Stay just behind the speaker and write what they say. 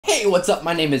Hey, what's up?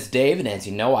 My name is Dave, and as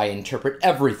you know, I interpret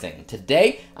everything.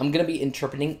 Today, I'm going to be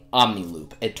interpreting Omni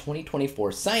Loop, a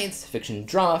 2024 science fiction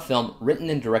drama film written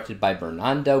and directed by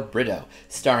Bernardo Brito,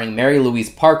 starring Mary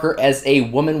Louise-Parker as a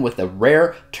woman with a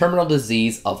rare terminal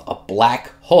disease of a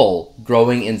black hole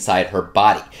growing inside her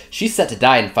body. She's set to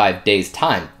die in 5 days'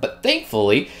 time, but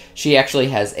thankfully, she actually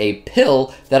has a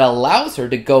pill that allows her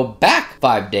to go back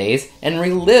 5 days and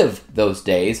relive those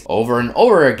days over and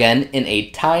over again in a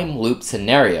time loop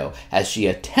scenario as she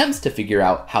attempts to figure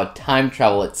out how time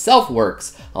travel itself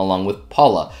works along with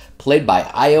Paula, played by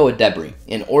Edebiri,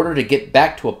 in order to get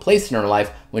back to a place in her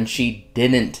life when she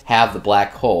didn't have the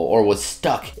black hole or was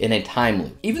stuck in a time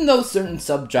loop. Even though certain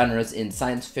subgenres in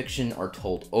science fiction are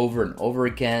told over and over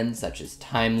again, such as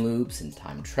time loops and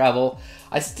time travel,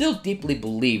 I still deeply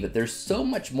believe that there's so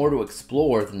much more to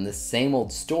explore than the same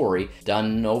old story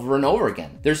done over and over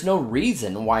again. There's no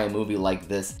reason why a movie like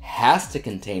this has to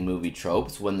contain movie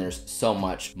tropes when there's so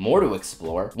much more to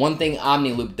explore. One thing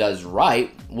Omni Loop does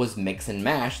right was mix and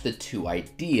mash the two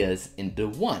ideas into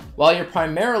one. While you're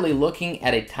primarily looking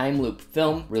at a time loop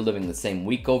film, reliving the same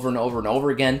week over and over and over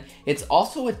again, it's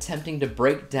also attempting to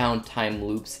break down time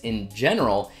loops in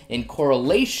general in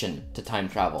correlation to time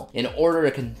travel in order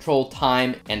to control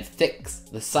time and fix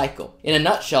the cycle. In a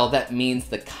nutshell, that means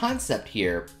the concept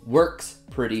here works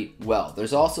pretty well.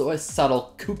 There's also a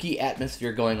subtle, kooky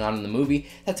atmosphere going on in the movie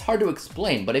that's hard to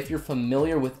explain, but if you're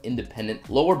familiar with independent,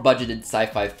 lower budgeted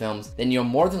sci-fi films, then you'll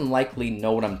more than likely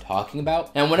know what I'm talking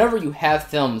about. And whenever you have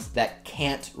films that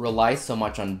can't rely so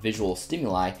much on visual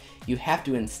stimuli, you have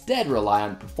to instead rely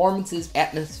on performances,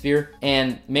 atmosphere,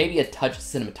 and maybe a touch of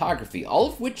cinematography, all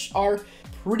of which are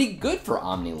pretty good for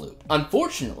Omni Loop.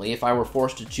 Unfortunately, if I were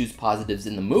forced to choose positives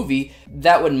in the movie,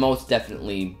 that would most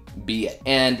definitely be it.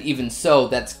 And even so,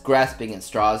 that's grasping at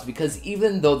straws, because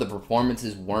even though the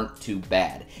performances weren't too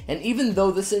bad, and even though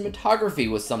the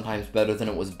cinematography was sometimes better than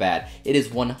it was bad, it is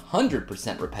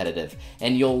 100% repetitive,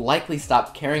 and you'll likely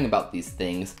stop caring about these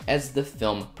things as the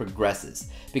film progresses,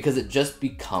 because it just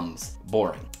becomes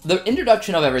boring. The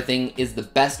introduction of everything is the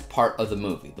best part of the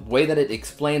movie. The way that it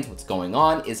explains what's going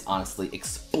on is honestly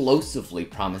explosively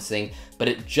promising, but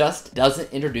it just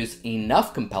doesn't introduce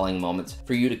enough compelling moments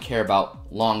for you to care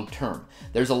about long term.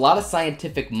 There's a lot of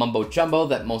scientific mumbo jumbo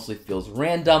that mostly feels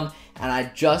random, and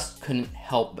I just couldn't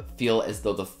help but feel as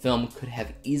though the film could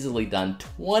have easily done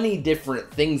 20 different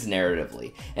things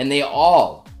narratively, and they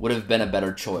all would have been a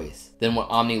better choice than what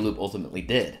Omni Loop ultimately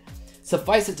did.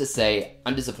 Suffice it to say,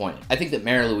 I'm disappointed. I think that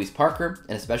Mary Louise-Parker,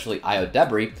 and especially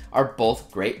Edebiri, are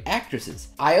both great actresses.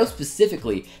 Io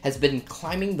specifically has been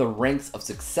climbing the ranks of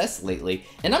success lately,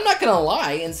 and I'm not gonna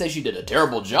lie and say she did a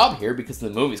terrible job here because the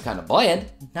movie's kind of bland.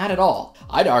 Not at all.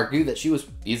 I'd argue that she was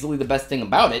easily the best thing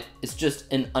about it. It's just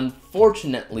an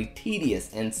unfortunately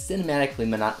tedious and cinematically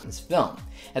monotonous film.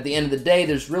 At the end of the day,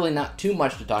 there's really not too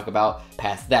much to talk about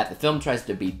past that. The film tries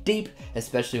to be deep,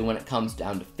 especially when it comes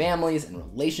down to families and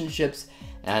relationships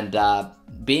and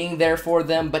being there for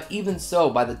them, but even so,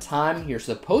 by the time you're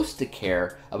supposed to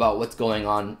care about what's going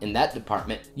on in that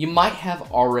department, you might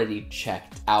have already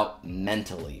checked out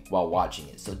mentally while watching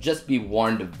it, so just be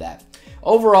warned of that.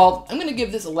 Overall, I'm gonna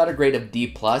give this a letter grade of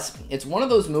D+. It's one of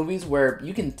those movies where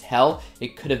you can tell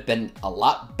it could have been a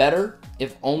lot better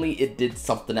if only it did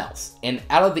something else. And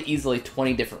out of the easily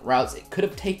 20 different routes it could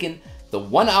have taken, the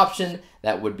one option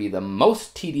that would be the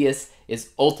most tedious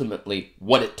is ultimately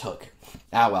what it took.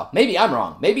 Ah well, maybe I'm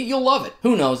wrong. Maybe you'll love it.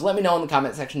 Who knows? Let me know in the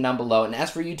comment section down below. And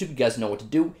as for YouTube, you guys know what to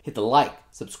do. Hit the like,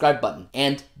 subscribe button,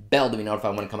 and bell to be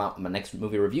notified when I come out with my next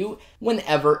movie review,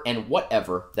 whenever and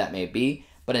whatever that may be.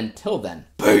 But until then,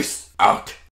 peace out.